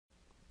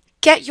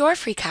Get your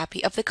free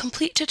copy of the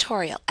complete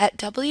tutorial at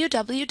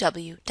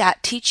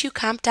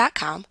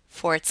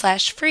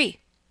www.teachucomp.com/free.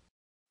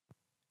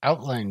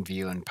 Outline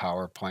view in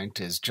PowerPoint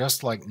is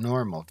just like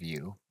normal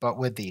view, but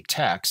with the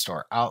text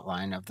or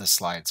outline of the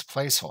slide's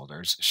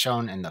placeholders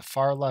shown in the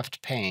far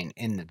left pane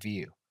in the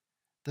view.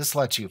 This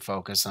lets you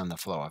focus on the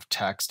flow of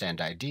text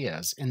and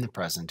ideas in the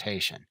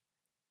presentation.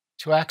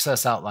 To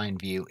access Outline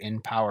View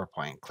in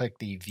PowerPoint, click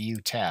the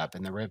View tab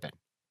in the ribbon.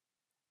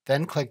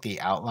 Then click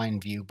the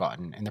Outline View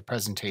button in the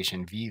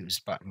Presentation Views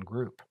button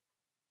group.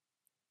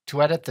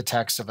 To edit the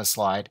text of a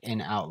slide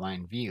in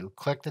Outline View,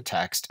 click the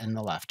text in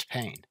the left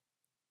pane.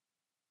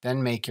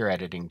 Then make your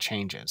editing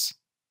changes.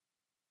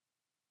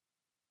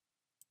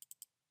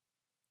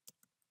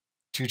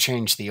 To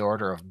change the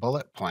order of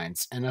bullet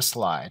points in a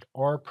slide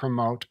or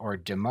promote or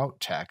demote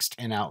text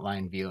in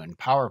Outline View in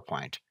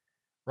PowerPoint,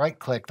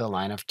 right-click the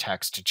line of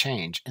text to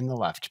change in the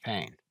left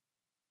pane.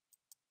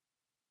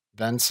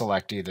 Then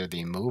select either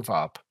the Move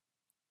Up,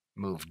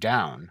 Move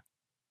Down,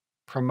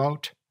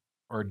 Promote,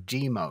 or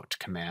Demote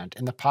command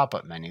in the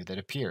pop-up menu that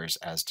appears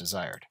as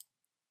desired.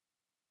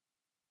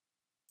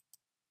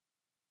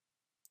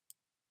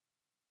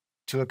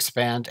 To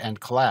expand and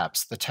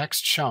collapse the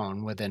text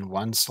shown within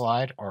one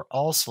slide or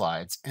all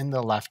slides in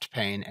the left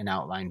pane in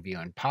Outline View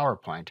in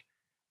PowerPoint,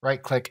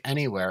 right-click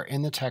anywhere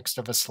in the text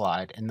of a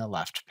slide in the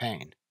left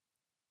pane.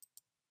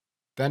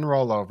 Then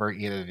roll over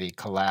either the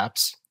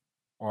Collapse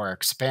or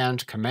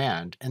Expand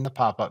command in the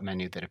pop-up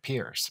menu that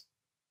appears.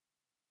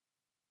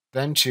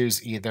 Then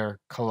choose either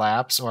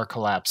Collapse or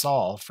Collapse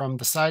All from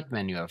the side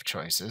menu of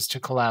choices to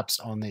collapse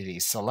only the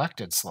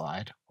selected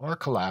slide or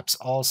collapse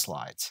all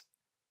slides.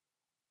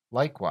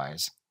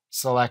 Likewise,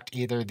 select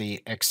either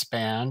the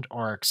Expand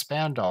or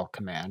Expand All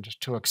command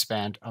to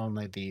expand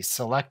only the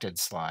selected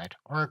slide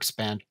or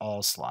expand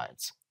all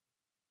slides.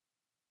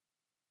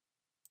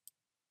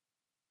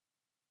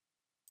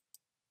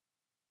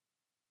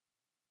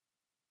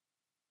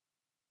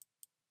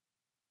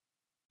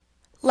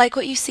 Like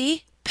what you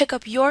see? Pick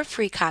up your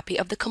free copy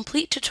of the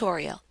complete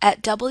tutorial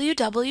at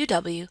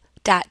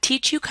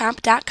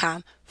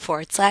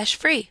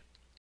www.teachucomp.com/free.